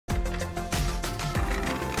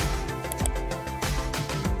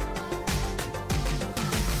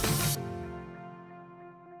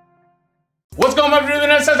What's going on,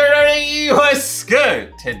 everybody? What's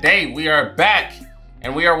good? Today we are back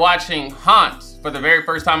and we are watching Cant for the very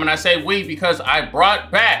first time, and I say we because I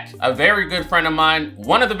brought back a very good friend of mine,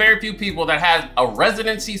 one of the very few people that has a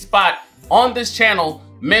residency spot on this channel,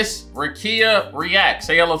 Miss Rakia Reacts.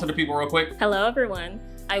 Say hello to the people real quick. Hello everyone.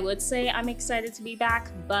 I would say I'm excited to be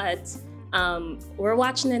back, but we're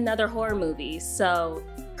watching another horror movie, so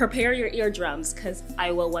prepare your eardrums because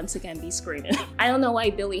I will once again be screaming. I don't know why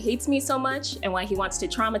Billy hates me so much and why he wants to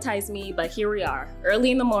traumatize me, but here we are, early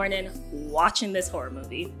in the morning, watching this horror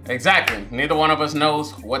movie. Exactly. Neither one of us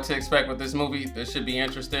knows what to expect with this movie. This should be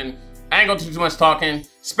interesting. I ain't gonna do too much talking.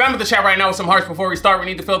 Spam the chat right now with some hearts before we start. We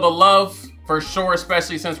need to feel the love for sure,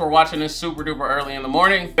 especially since we're watching this super duper early in the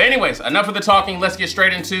morning. But anyways, enough of the talking. Let's get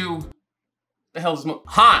straight into the hell is this movie?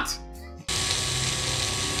 Cant.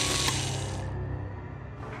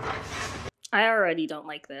 I already don't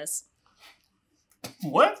like this.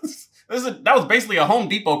 What? That was basically a Home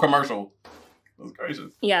Depot commercial. That was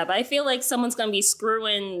gracious. Yeah, but I feel like someone's gonna be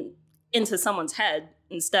screwing into someone's head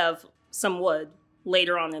instead of some wood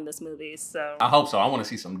later on in this movie, so. I hope so. I want to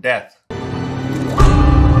see some death.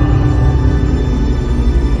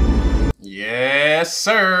 Yes,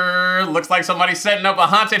 sir. Looks like somebody's setting up a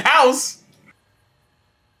haunted house.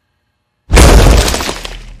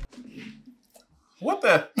 What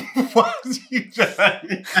the? What was you just?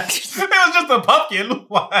 It was just a pumpkin.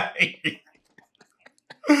 Why?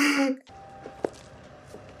 Oh,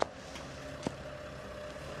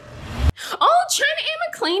 Trina Ann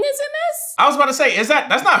McClain is in this? I was about to say,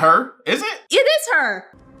 that's not her, is it? It is her.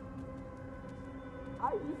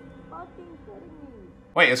 Are you fucking kidding me?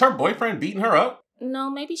 Wait, is her boyfriend beating her up?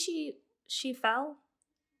 No, maybe she fell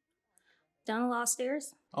down a lot of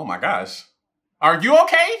stairs. Oh my gosh. Are you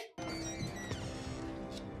okay?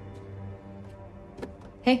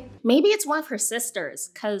 Hey, maybe it's one of her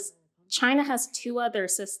sisters, because China has two other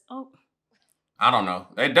sisters. Oh. I don't know.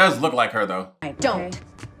 It does look like her, though. I don't.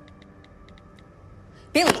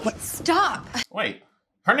 Billy, stop. Wait,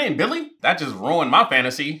 her name Billy? That just ruined my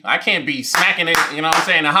fantasy. I can't be smacking it, you know what I'm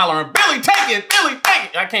saying, and hollering, Billy, take it! Billy,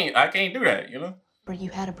 take it! I can't do that, you know? But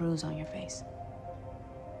you had a bruise on your face.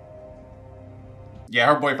 Yeah,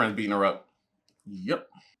 her boyfriend's beating her up. Yep.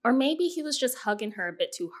 Or maybe he was just hugging her a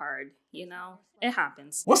bit too hard, you know? It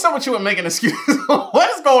happens. What's up with you and making excuses? What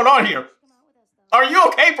is going on here? Are you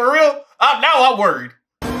okay for real? Now I'm worried.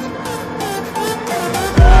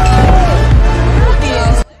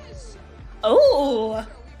 Oh!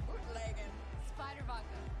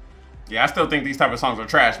 Yeah, I still think these type of songs are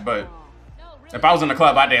trash, but if I was in the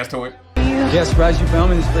club, I'd dance to it. Yeah, surprised you found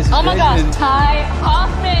me. This place is Oh my crazy. gosh, Ty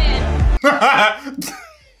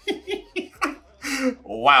Hoffman!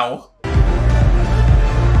 Wow.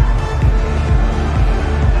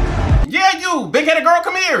 Yeah, you big-headed girl,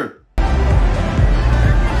 come here.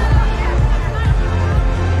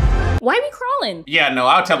 Why are we crawling? Yeah, no,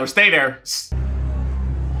 I'll tell her, stay there.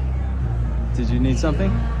 Did you need something?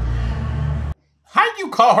 How do you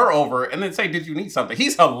call her over and then say, did you need something?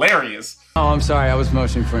 He's hilarious. Oh, I'm sorry. I was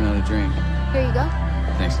motioning for another drink. Here you go.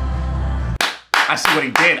 Thanks. I see what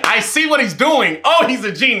he did. I see what he's doing. Oh, he's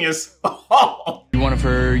a genius. Oh. You one of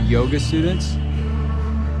her yoga students?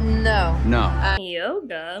 No. No.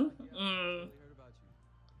 Yoga?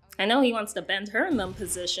 I know he wants to bend her in them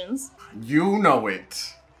positions. You know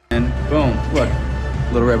it. And boom, look.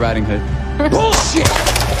 Little Red Riding Hood. Bullshit!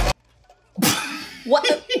 What?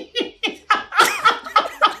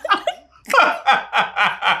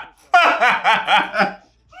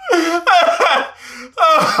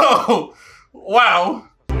 Oh, wow.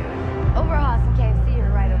 Overall, some KFC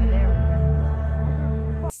are right over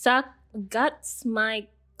there. Suck guts my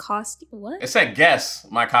costume. What? It said guess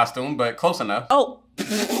my costume, but close enough. Oh.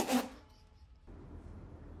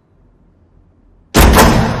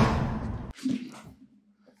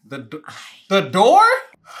 The door?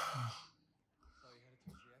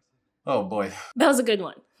 Oh boy. That was a good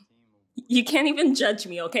one. You can't even judge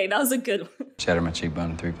me, okay? That was a good one. Shattered my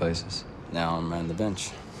cheekbone in 3 places. Now I'm on the bench.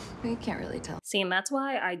 You can't really tell. See, and that's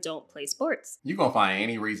why I don't play sports. You're gonna find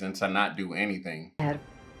any reason to not do anything. I had a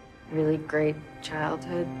really great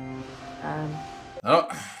childhood. Oh,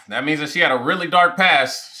 that means that she had a really dark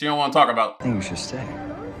past she don't want to talk about. I think we should stay.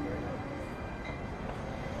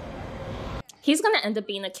 He's gonna end up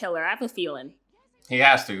being a killer, I have a feeling. He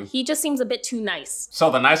has to. He just seems a bit too nice.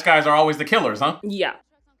 So the nice guys are always the killers, huh? Yeah.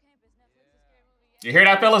 You hear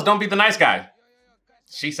that, fellas? Don't be the nice guy.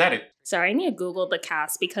 She said it. Sorry, I need to Google the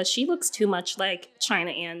cast because she looks too much like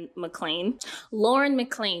China Ann McClain. Lauren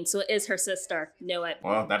McClain, so it is her sister. Knew it.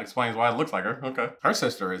 Well, that explains why it looks like her. Okay. Her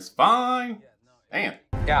sister is fine. Damn.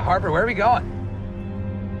 Yeah, Harper, where are we going?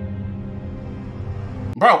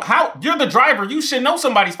 Bro, how? You're the driver. You should know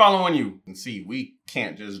somebody's following you. And see, we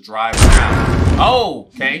can't just drive around.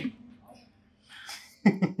 Oh, okay.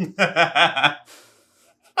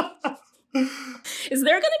 Is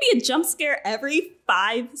there gonna be a jump scare every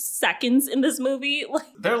 5 seconds in this movie?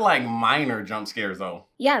 They're like minor jump scares though.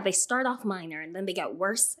 Yeah, they start off minor and then they get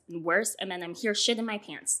worse and worse, and then I'm here shit in my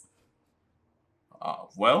pants.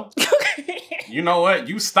 Well, you know what?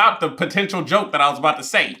 You stopped the potential joke that I was about to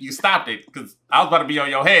say. You stopped it because I was about to be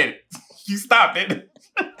on your head. You stopped it.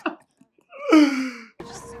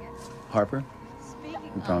 Harper,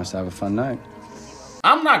 we promised to have a fun night.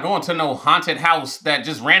 I'm not going to no haunted house that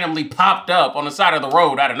just randomly popped up on the side of the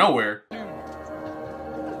road out of nowhere.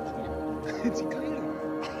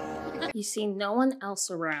 You see no one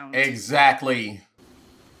else around. Exactly.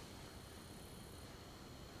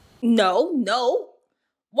 No.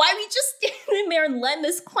 Why we just standing there and letting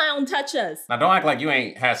this clown touch us? Now don't act like you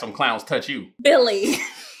ain't had some clowns touch you. Billy.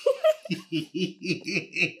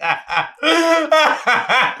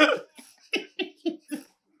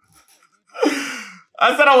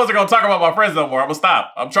 I said I wasn't gonna talk about my friends no more. I'm gonna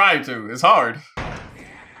stop. I'm trying to. It's hard.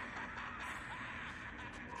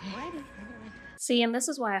 See, and this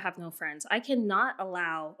is why I have no friends. I cannot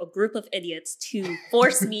allow a group of idiots to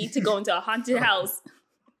force me to go into a haunted house.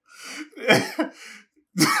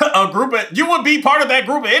 You would be part of that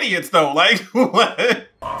group of idiots though. Like, what?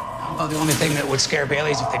 Well, the only thing that would scare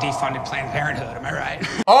Bailey is if they defunded Planned Parenthood, am I right?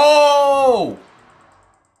 Oh!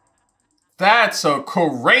 That's a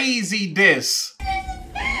crazy diss.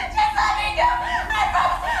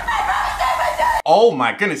 Oh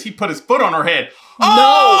my goodness, he put his foot on her head. No!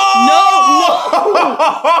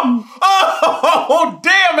 Oh,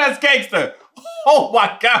 damn, that's gangster. Oh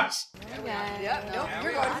my gosh. Yep, nope,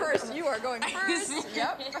 you're going first. You are going first.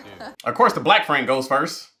 Yep. Of course, the black friend goes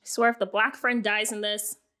first. I swear if the black friend dies in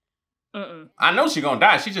this, I know she gonna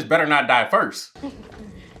die. She just better not die first.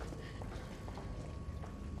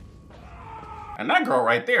 And that girl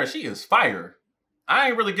right there, she is fire. I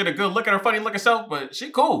ain't really get a good look at her funny looking self, but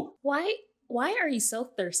she cool. Why are you so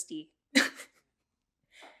thirsty?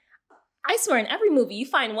 I swear in every movie you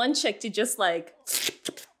find one chick to just like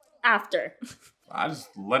after. I just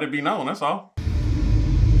let it be known, that's all.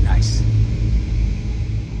 Nice.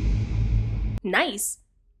 Nice?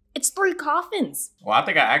 It's 3 coffins. Well, I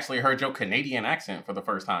think I actually heard your Canadian accent for the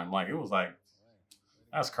first time. Like, it was like,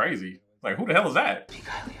 that's crazy. Like, who the hell is that? Big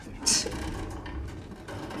highly of me.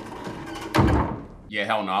 Yeah,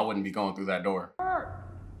 hell no, I wouldn't be going through that door.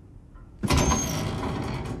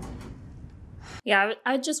 Yeah,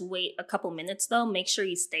 I'd just wait a couple minutes though. Make sure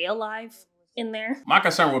you stay alive in there. My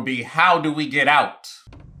concern would be, how do we get out?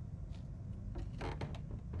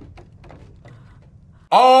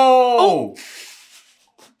 Oh!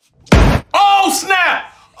 Oh,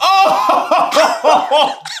 snap!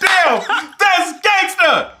 Oh, damn! That's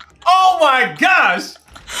gangster! Oh my gosh!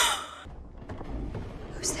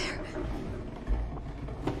 Who's there?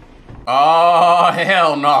 Oh,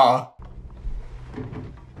 hell no.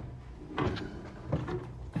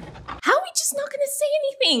 How are we just not gonna say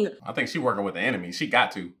anything? I think she's working with the enemy. She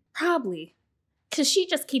got to. Probably. Cause she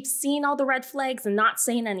just keeps seeing all the red flags and not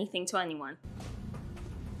saying anything to anyone.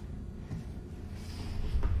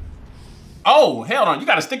 Oh, hell no. You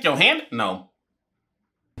gotta stick your hand? No.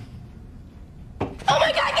 Oh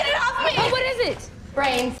my God, get it off me! Oh, what is it?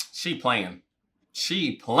 Brains. She playing.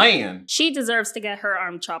 She playing. She deserves to get her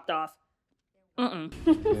arm chopped off.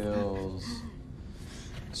 Feels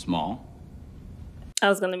small. I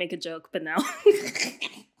was gonna make a joke, but no.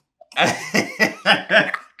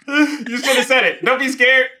 You should have said it. Don't be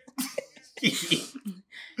scared.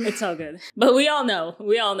 It's all good. But we all know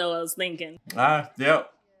what I was thinking.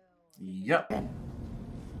 Yep.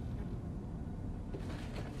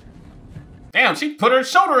 Damn, she put her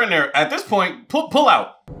shoulder in there. At this point, pull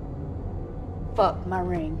out. Fuck my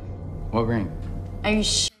ring. What ring? Are you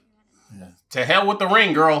sh? To hell with the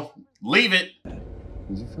ring, girl. Leave it.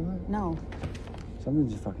 Did you feel that? No. Something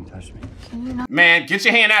just fucking touched me. Can you not? Man, get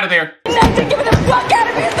your hand out of there. Nothing, get the fuck out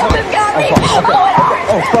of here! Someone's got me!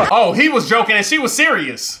 Oh, fuck. Oh, he was joking and she was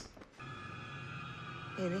serious.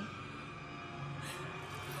 Baby.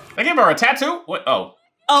 They gave her a tattoo? What? Oh.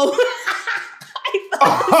 Oh.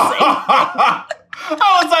 I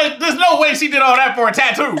was like, there's no way she did all that for a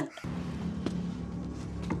tattoo.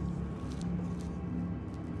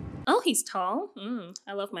 Oh, he's tall.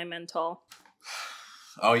 I love my men tall.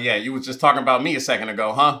 Oh yeah, you was just talking about me a second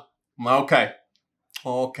ago, huh? Okay.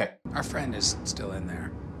 Okay. Our friend is still in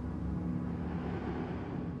there.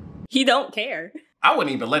 He don't care. I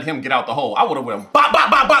wouldn't even let him get out the hole. I would have went bop,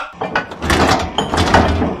 bop, bop, bop.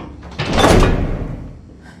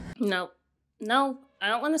 No. I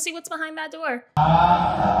don't want to see what's behind that door.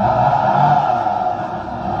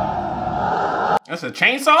 That's a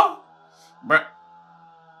chainsaw? Bruh.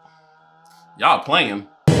 Y'all playing.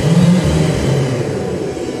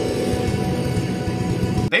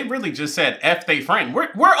 They really just said F they friend.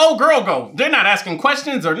 Where old girl go? They're not asking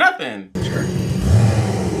questions or nothing. Sure.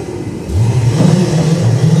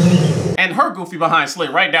 And her goofy behind slid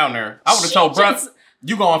right down there. I would have told bruh,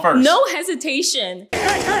 you going first. No hesitation.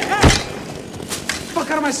 Hey! Fuck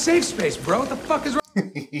out of my safe space, bro. What the fuck is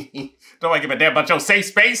wrong? Don't I give a damn about your safe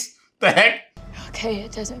space? The heck? Okay,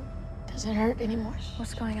 it doesn't hurt anymore.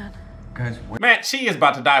 What's going on? Guys, Man, she is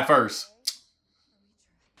about to die first.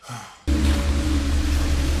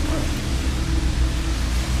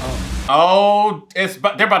 Oh,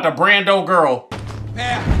 they're about to Brando girl.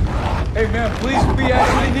 Man. Hey, man, please, we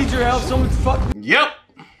actually need your help. Someone's fucking. Yep.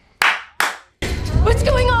 What's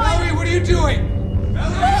going on? Valerie, what are you doing?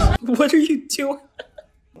 Valerie? What are you doing?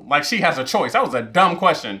 Like she has a choice. That was a dumb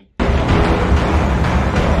question.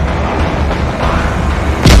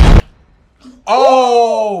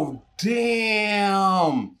 Oh,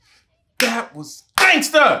 damn. That was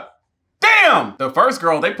gangsta. Damn. The first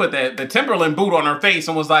girl, they put the Timberland boot on her face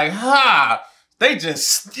and was like, ha. They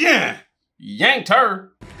just, yanked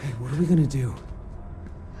her. Hey, what are we gonna do?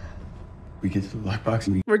 we get to the lockbox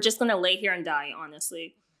and We're just gonna lay here and die,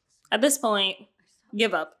 honestly. At this point,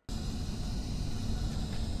 give up.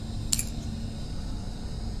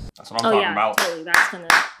 That's what I'm talking about. Totally.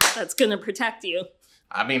 That's gonna protect you.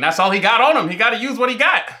 I mean, that's all he got on him. He got to use what he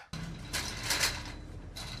got.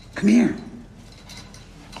 Come here.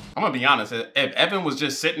 I'm gonna be honest. If Evan was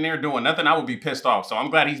just sitting there doing nothing, I would be pissed off. So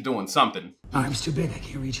I'm glad he's doing something. My arm's too big. I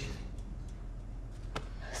can't reach it.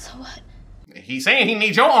 So what? He's saying he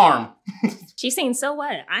needs your arm. She's saying, so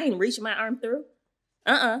what? I ain't reaching my arm through.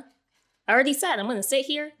 I already said I'm gonna sit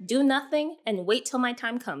here, do nothing, and wait till my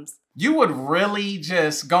time comes. You would really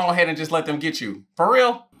just go ahead and just let them get you? For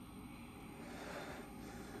real?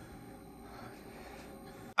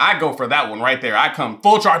 I go for that one right there. I come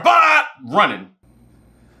full charge, running.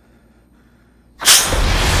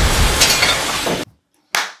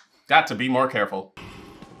 Got to be more careful.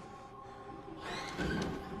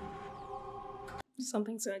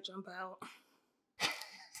 Something's gonna jump out.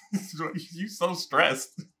 You so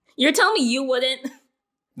stressed. You're telling me you wouldn't?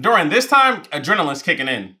 During this time, adrenaline's kicking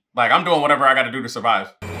in. Like, I'm doing whatever I gotta do to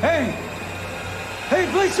survive. Hey! Hey,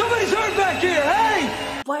 please, somebody's hurt back here!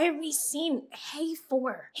 Hey! Why are we seeing hey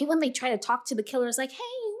for? Hey, when they try to talk to the killers, like,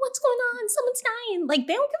 hey, what's going on? Someone's dying. Like,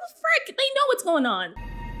 they don't give a frick. They know what's going on.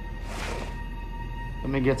 Let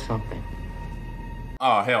me get something.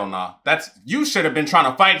 Oh, hell nah. You should have been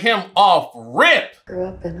trying to fight him off rip. Grew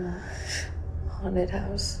up in a haunted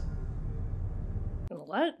house.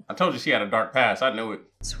 What? I told you she had a dark past. I knew it.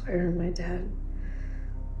 I swear my dad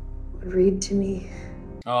would read to me.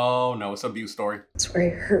 Oh, no, it's an abuse story. That's where he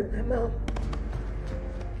hurt my mom.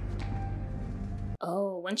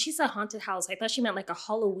 Oh, when she said haunted house, I thought she meant like a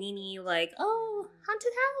Halloween-y, like, oh,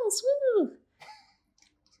 haunted house, woo.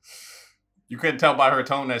 You couldn't tell by her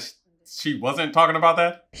tone that she wasn't talking about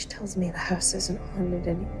that? She tells me the house isn't haunted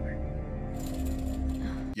anymore.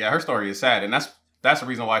 Yeah, her story is sad, and that's the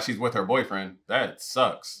reason why she's with her boyfriend. That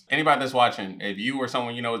sucks. Anybody that's watching, if you or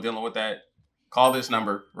someone you know is dealing with that, call this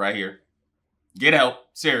number right here. Get help,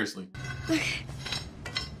 seriously. Okay.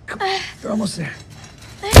 Come on, you're almost there.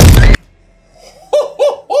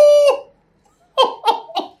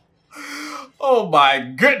 Oh my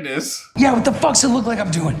goodness. Yeah, what the fuck's it look like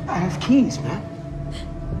I'm doing? I have keys, man.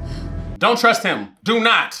 Don't trust him. Do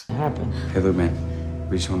not. What happened? hey, look, man,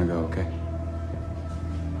 we just want to go, okay?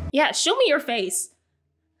 Yeah, show me your face.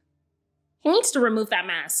 He needs to remove that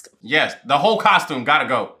mask. Yes, the whole costume gotta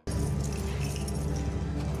go.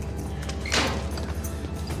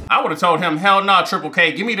 I would have told him, hell nah, Triple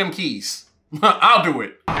K, give me them keys. I'll do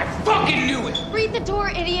it. I fucking knew it! Read the door,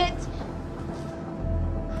 idiot!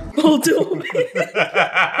 We'll do it.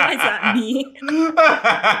 Why is that me?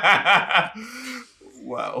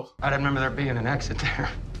 Wow. I didn't remember there being an exit there.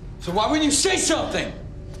 So why wouldn't you say something?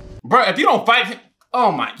 Bro, if you don't fight him,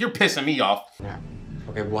 oh my, you're pissing me off. Yeah.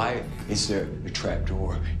 Okay, why is there a trap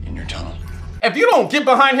door in your tunnel? If you don't get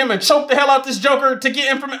behind him and choke the hell out this Joker to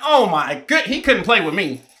get information, oh my good, he couldn't play with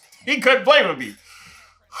me. He couldn't play with me.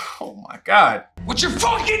 Oh my God. What's your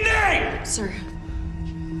fucking name? Sir,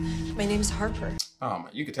 my name's Harper. Oh my,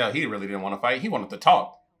 you could tell he really didn't want to fight. He wanted to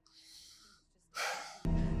talk.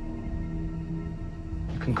 You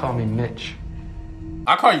can call me Mitch.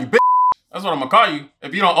 I'll call you bitch. That's what I'm gonna call you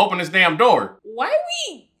if you don't open this damn door. Why are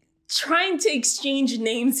we trying to exchange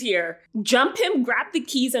names here? Jump him, grab the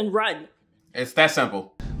keys, and run. It's that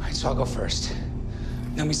simple. All right, so I'll go first.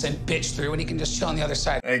 Then we send bitch through and he can just chill on the other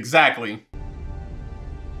side. Exactly.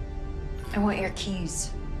 I want your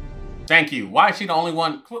keys. Thank you. Why is she the only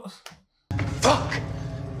one? Fuck!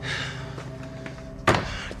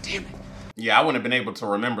 Damn it. Yeah, I wouldn't have been able to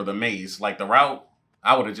remember the maze. Like the route,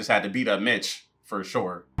 I would have just had to beat up Mitch for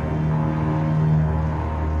sure.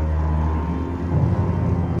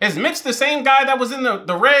 Is Mitch the same guy that was in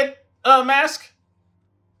the red mask?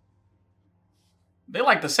 They're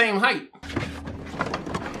like the same height.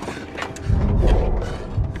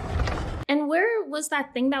 And where was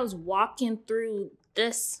that thing that was walking through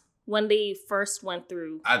this when they first went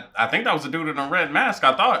through? I think that was the dude in the red mask,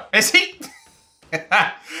 I thought. Is he?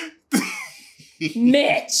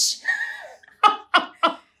 Mitch!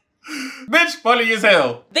 Mitch funny as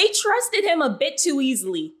hell. They trusted him a bit too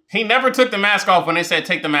easily. He never took the mask off when they said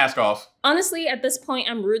take the mask off. Honestly, at this point,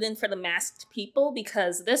 I'm rooting for the masked people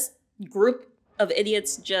because this group of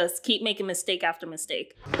idiots just keep making mistake after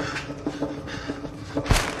mistake.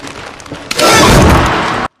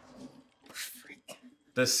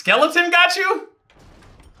 The skeleton got you?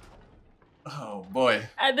 Oh boy.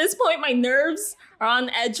 At this point, my nerves are on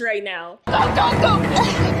edge right now.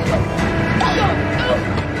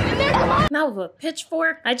 Now with a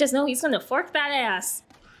pitchfork, I just know he's gonna fork that ass.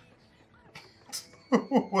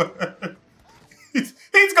 What?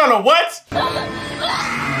 He's gonna what?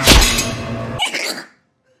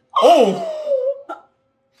 Oh!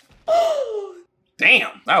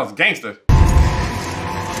 Damn, that was gangster.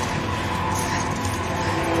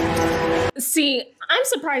 See, I'm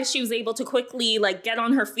surprised she was able to quickly like get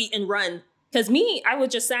on her feet and run. Cause me, I would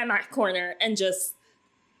just sat in that corner and just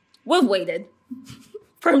would have waited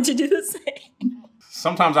for him to do the same.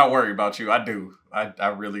 Sometimes I worry about you. I do. I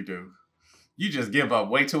really do. You just give up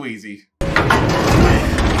way too easy.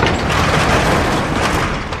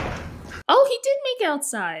 Oh, he did make it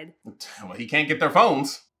outside. Well, he can't get their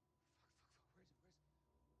phones.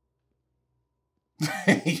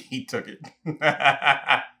 He took it.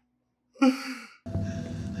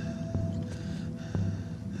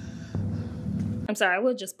 I'm sorry, I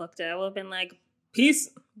would have just booked it. I would have been like,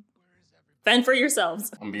 peace. Fend for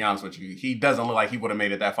yourselves. I'm gonna be honest with you. He doesn't look like he would have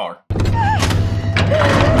made it that far.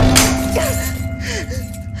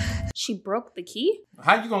 She broke the key?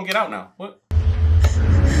 How you gonna get out now? What?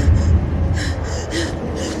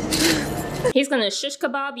 He's gonna shish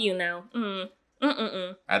kebab you now.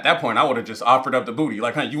 At that point, I would have just offered up the booty.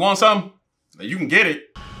 Like, huh, you want some? You can get it.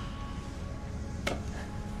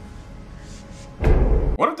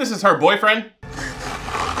 What if this is her boyfriend?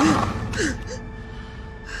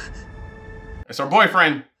 It's her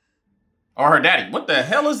boyfriend. Or her daddy. What the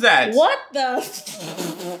hell is that? What the?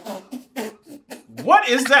 What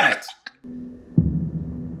is that?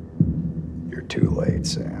 You're too late,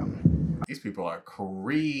 Sam. These people are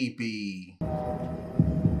creepy.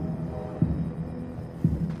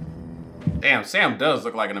 Damn, Sam does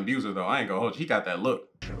look like an abuser though. I ain't gonna hold you. He got that look.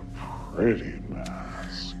 Pretty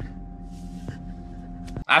mask.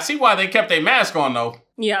 I see why they kept their mask on though.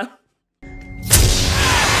 Yeah.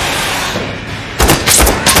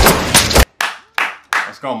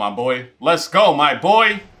 Let's go, my boy. Let's go, my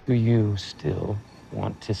boy. Do you still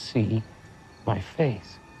want to see my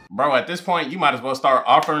face? Bro, at this point, you might as well start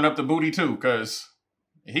offering up the booty too, cause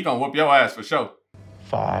he gonna whoop your ass for sure.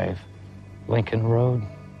 5 Lincoln Road.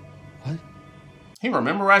 What? He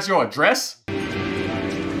memorized your address?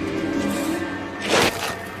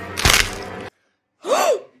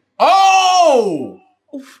 Oh!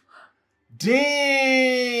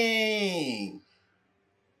 Dang!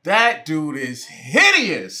 That dude is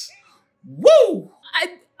hideous! Woo!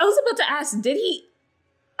 I was about to ask, did he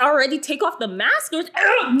already take off the mask? Or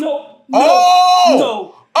no.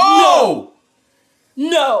 Oh! Oh!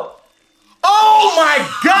 No. Oh my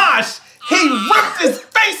gosh! He ripped his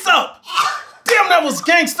face up! Damn, that was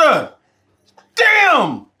gangster!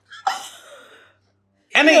 Damn!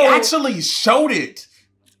 And they actually showed it.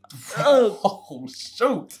 Oh,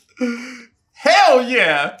 shoot. Hell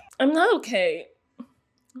yeah! I'm not okay.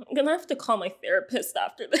 I'm gonna have to call my therapist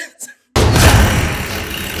after this.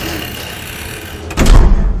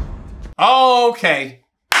 Okay.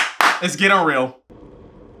 It's getting real.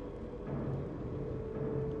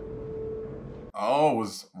 Oh, it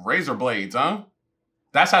was razor blades, huh?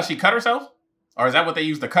 That's how she cut herself? Or is that what they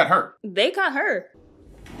used to cut her? They got her.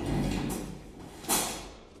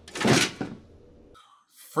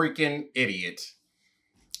 Freaking idiot.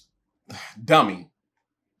 Dummy.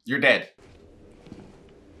 You're dead.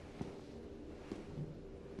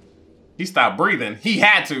 He stopped breathing. He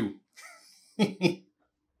had to.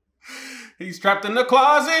 He's trapped in the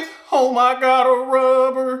closet. Oh my God, a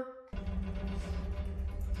rubber.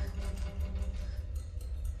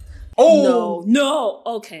 Oh! No.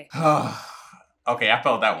 Okay. Okay, I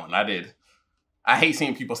felt that one. I did. I hate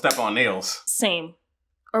seeing people step on nails. Same.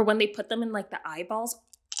 Or when they put them in like the eyeballs.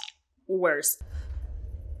 Worse.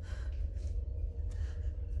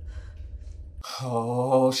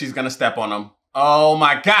 Oh, she's gonna step on them. Oh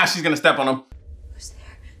my gosh, she's gonna step on them. Who's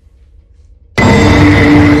there?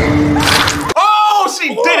 Oh,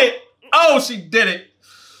 she did it! Oh, she did it!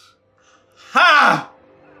 Ha!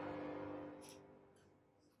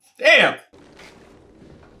 Damn!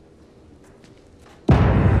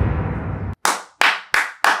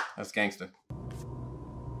 That's gangster.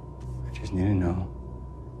 I just need to know.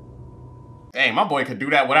 Dang, my boy could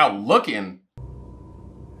do that without looking.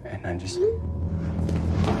 And I just...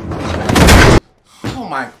 Oh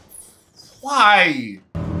my... Why?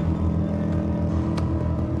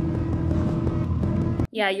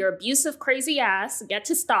 Yeah, your abusive crazy ass. Get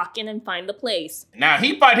to stalking and find the place. Now,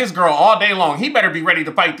 he fight his girl all day long. He better be ready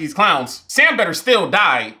to fight these clowns. Sam better still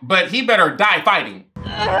die, but he better die fighting.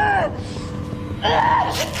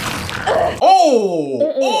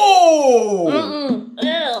 Oh! Oh!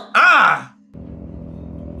 Ah!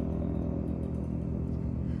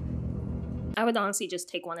 I would honestly just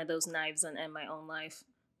take one of those knives and end my own life.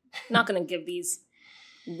 Not gonna give these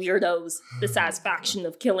weirdos the satisfaction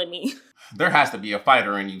of killing me. There has to be a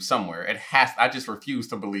fighter in you somewhere. It has. I just refuse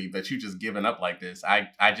to believe that you just giving up like this. I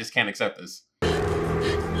just can't accept this.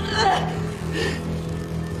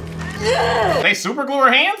 They super glue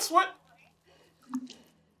her hands? What?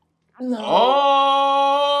 No.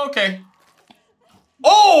 Oh, okay.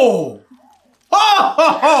 Oh! Oh!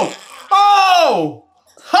 Oh! Oh!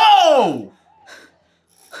 Oh!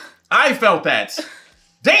 I felt that.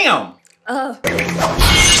 Damn!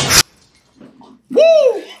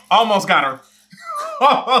 Woo! Almost got her.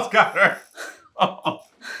 Almost got her. Oh.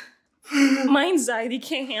 My anxiety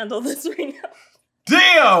can't handle this right now.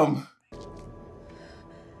 Damn!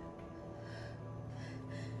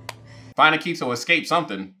 Find a key to escape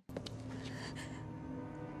something.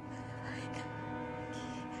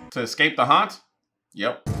 To escape the haunt?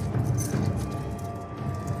 Yep.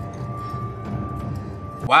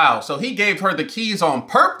 Wow, so he gave her the keys on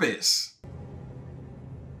purpose.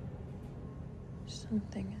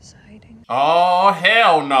 Something is hiding. Oh,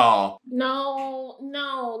 hell no. No,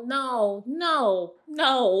 no, no, no,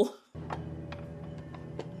 no.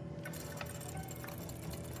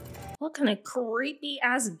 What kind of creepy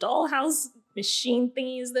ass dollhouse machine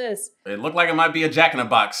thingy is this? It looked like it might be a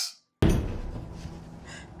jack-in-the-box.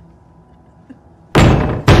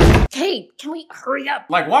 Hey, can we hurry up?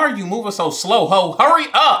 Like, why are you moving so slow, ho? Hurry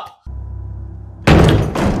up!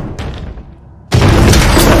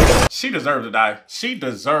 She deserves to die. She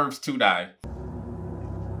deserves to die.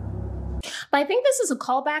 But I think this is a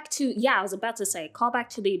callback to, yeah, I was about to say, callback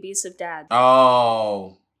to the abusive dad.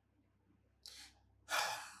 Oh.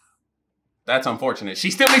 That's unfortunate. She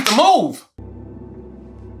still needs to move!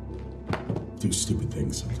 Do stupid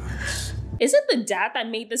things sometimes. Is it the dad that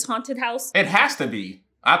made this haunted house? It has to be.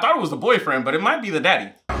 I thought it was the boyfriend, but it might be the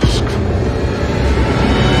daddy.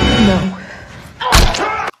 No.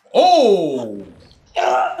 Oh!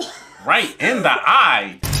 Right in the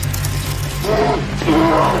eye.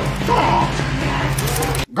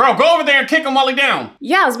 Girl, go over there and kick him while he's down.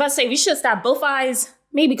 Yeah, I was about to say, we should stab both eyes.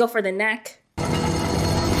 Maybe go for the neck.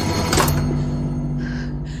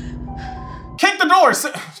 Kick the door.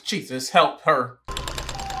 Jesus, help her.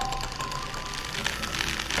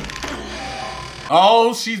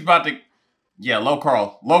 Oh, she's about to... Yeah, low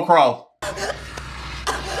crawl. Low crawl.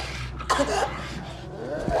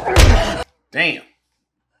 Damn.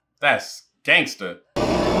 That's gangster.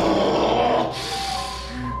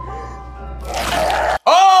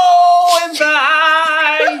 Oh, in the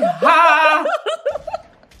eye. Ha.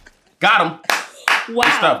 Got him. Wow.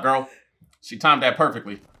 Good stuff, girl. She timed that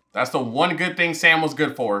perfectly. That's the one good thing Sam was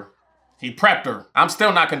good for. He prepped her. I'm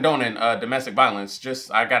still not condoning domestic violence.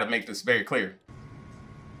 Just, I gotta make this very clear.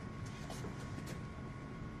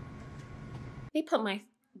 They put my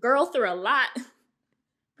girl through a lot.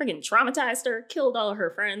 Freaking traumatized her, killed all her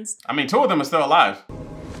friends. I mean, 2 of them are still alive.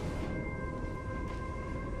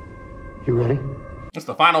 You ready? It's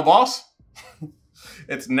the final boss.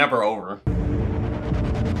 It's never over.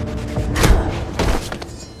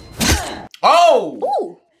 Oh!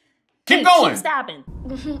 Ooh! Keep going! Keep stabbing.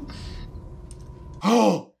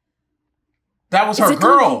 Oh! That was Is her it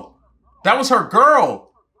gonna girl! That was her girl!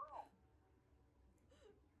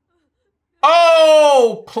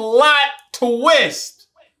 Oh! Plot twist!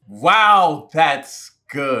 Wow, that's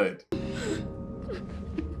good.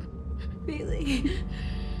 Bailey.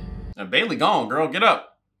 And Bailey gone, girl. Get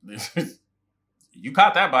up. You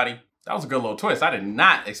caught that body. That was a good little twist. I did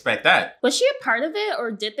not expect that. Was she a part of it,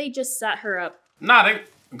 or did they just set her up? Nah,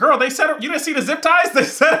 girl, they set her. You didn't see the zip ties? They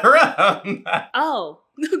set her up. Oh,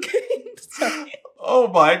 okay. Sorry. Oh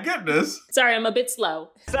my goodness. Sorry, I'm a bit slow.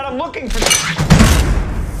 That I'm looking for.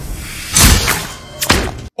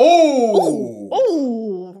 Oh!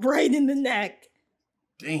 Oh, right in the neck.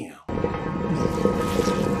 Damn.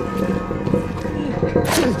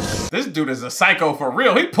 This dude is a psycho for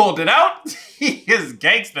real. He pulled it out. He is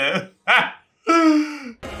gangster.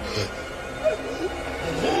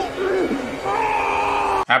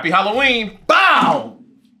 Happy Halloween. Bow!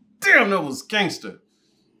 Damn, that was gangster.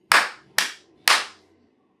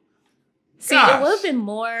 See, it would have been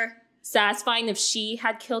more satisfying if she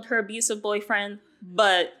had killed her abusive boyfriend,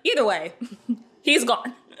 but either way, he's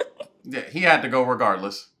gone. Yeah, he had to go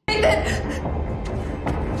regardless.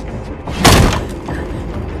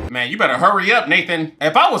 Man, you better hurry up, Nathan.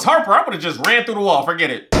 If I was Harper, I would have just ran through the wall. Forget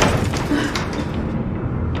it.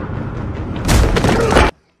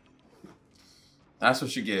 That's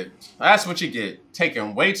what you get. That's what you get.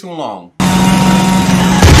 Taking way too long.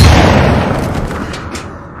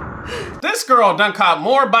 This girl done caught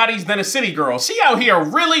more bodies than a city girl. She out here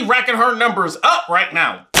really racking her numbers up right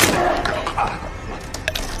now.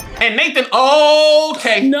 And Nathan,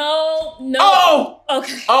 okay. No. Oh!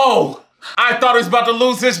 Okay. Oh! I thought he was about to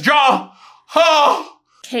lose his jaw. Oh!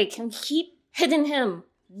 Okay, can we keep hitting him?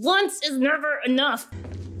 Once is never enough.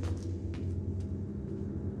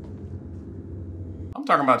 I'm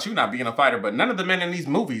talking about you not being a fighter, but none of the men in these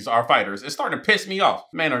movies are fighters. It's starting to piss me off.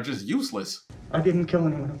 Men are just useless. I didn't kill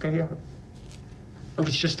anyone, okay? I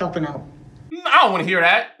was just helping out. I don't want to hear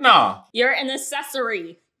that. Nah. You're an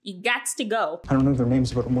accessory. You gots to go. I don't know their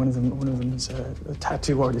names, but one of them is a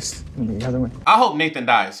tattoo artist, and the other one. I hope Nathan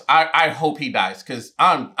dies. I hope he dies, cause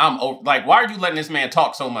I'm like, why are you letting this man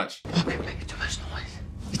talk so much? Okay, making too much noise.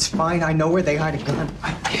 It's fine. I know where they hide a gun.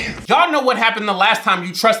 I do. Y'all know what happened the last time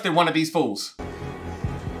you trusted one of these fools.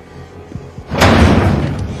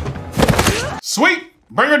 Sweet,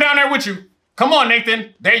 bring her down there with you. Come on,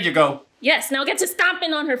 Nathan. There you go. Yes, now get to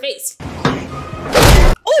stomping on her face.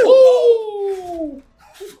 Ooh.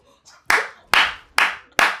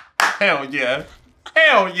 Hell yeah.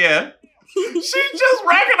 Hell yeah. She's just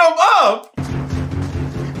racking them up.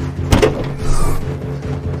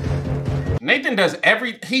 Nathan does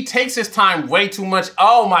he takes his time way too much.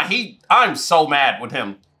 Oh my, I'm so mad with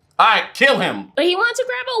him. I kill him. But he wanted to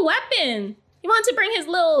grab a weapon. He wanted to bring his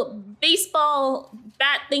little baseball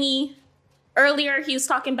bat thingy. Earlier, he was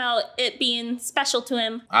talking about it being special to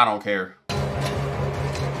him. I don't care.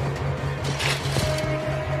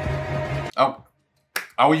 Oh.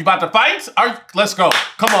 Are you about to fight? Let's go.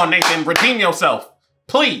 Come on, Nathan. Redeem yourself.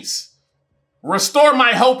 Please. Restore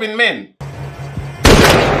my hope in men.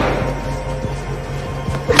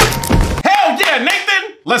 Hell yeah,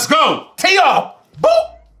 Nathan. Let's go. Tee off. Boop.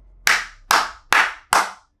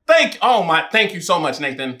 Thank you so much,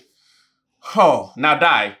 Nathan. Oh, now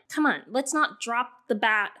die. Come on, let's not drop the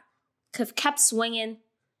bat. Could've kept swinging.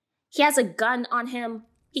 He has a gun on him.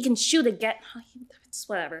 He can shoot again. It's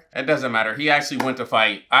whatever. It doesn't matter. He actually went to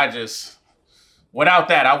fight. Without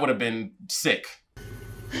that, I would have been sick.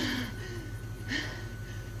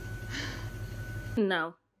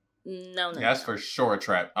 No. Yeah, that's for sure a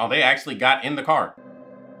trap. Oh, they actually got in the car.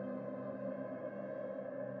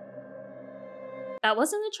 That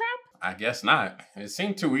wasn't a trap? I guess not. It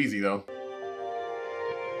seemed too easy, though.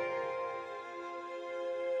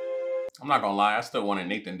 I'm not gonna lie, I still wanted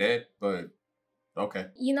Nathan dead, but okay.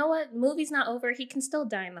 You know what? Movie's not over. He can still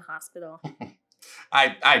die in the hospital.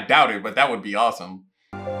 I doubt it, but that would be awesome.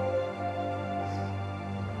 Our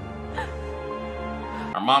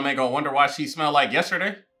mom ain't gonna wonder why she smelled like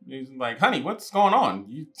yesterday. He's like, honey, what's going on?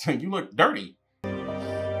 You look dirty.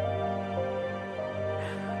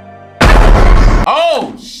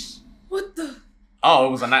 Oh! What the? Oh,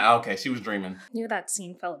 it was a night. Okay, she was dreaming. Knew that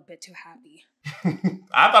scene felt a bit too happy.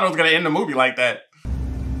 I thought it was gonna end the movie like that.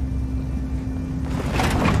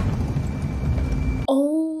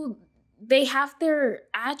 Oh, they have their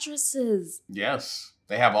addresses. Yes,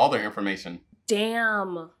 they have all their information.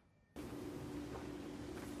 Damn.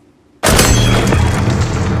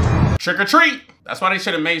 Trick or treat! That's why they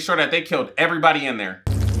should have made sure that they killed everybody in there.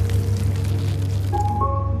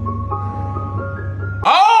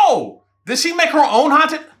 Oh! Did she make her own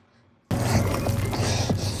haunted?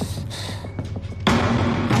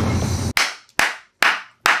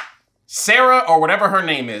 Sarah, or whatever her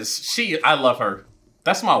name is. I love her.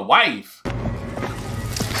 That's my wife.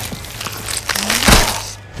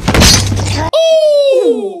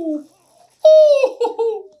 Ooh!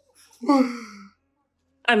 Ooh!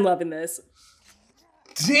 I'm loving this.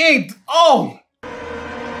 dang, oh.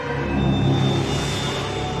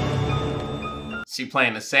 She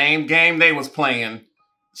playing the same game they was playing.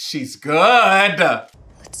 She's good.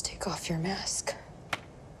 Let's take off your mask.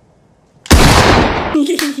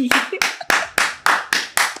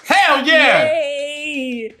 Hell yeah!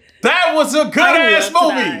 Yay! That was a good ass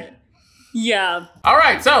movie. That. Yeah. All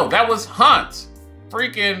right, so that was Haunt.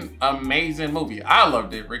 Freaking amazing movie. I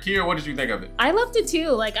loved it. Rakia, what did you think of it? I loved it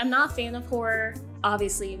too. Like, I'm not a fan of horror.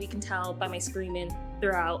 Obviously, we can tell by my screaming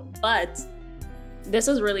throughout, but this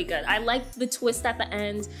was really good. I liked the twist at the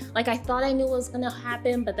end. Like, I thought I knew what was gonna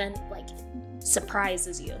happen, but then, like,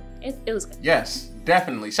 surprises you. It was good. Yes,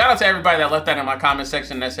 definitely. Shout out to everybody that left that in my comment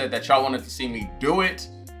section that said that y'all wanted to see me do it.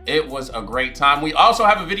 It was a great time. We also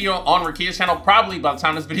have a video on Rakia's channel. Probably by the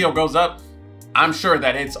time this video goes up, I'm sure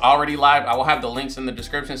that it's already live. I will have the links in the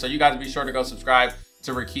description, so you guys be sure to go subscribe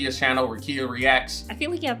to Rakia's channel, Rakia Reacts. I feel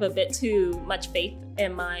like you have a bit too much faith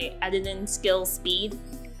in my editing skill speed.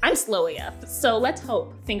 I'm slow AF, so let's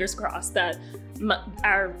hope, fingers crossed, that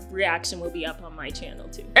our reaction will be up on my channel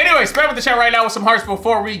too. Anyway, spam with the chat right now with some hearts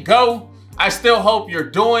before we go. I still hope you're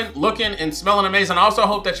doing, looking, and smelling amazing. I also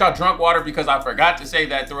hope that y'all drunk water because I forgot to say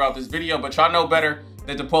that throughout this video, but y'all know better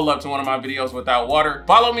than to pull up to one of my videos without water.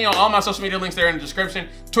 Follow me on all my social media links there in the description.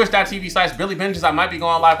 Twitch.tv/BillyBinges. I might be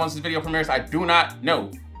going live once this video premieres. I do not know.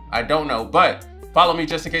 I don't know, but follow me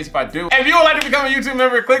just in case if I do. And if you would like to become a YouTube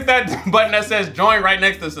member, click that button that says join right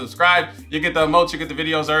next to subscribe. You get the emotes, you get the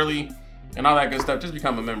videos early, and all that good stuff. Just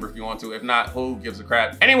become a member if you want to. If not, who gives a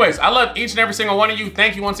crap? Anyways, I love each and every single one of you.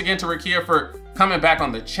 Thank you once again to Rakia for coming back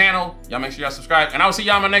on the channel. Y'all make sure y'all subscribe, and I will see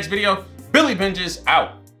y'all in my next video. BillyBinges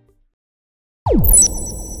out.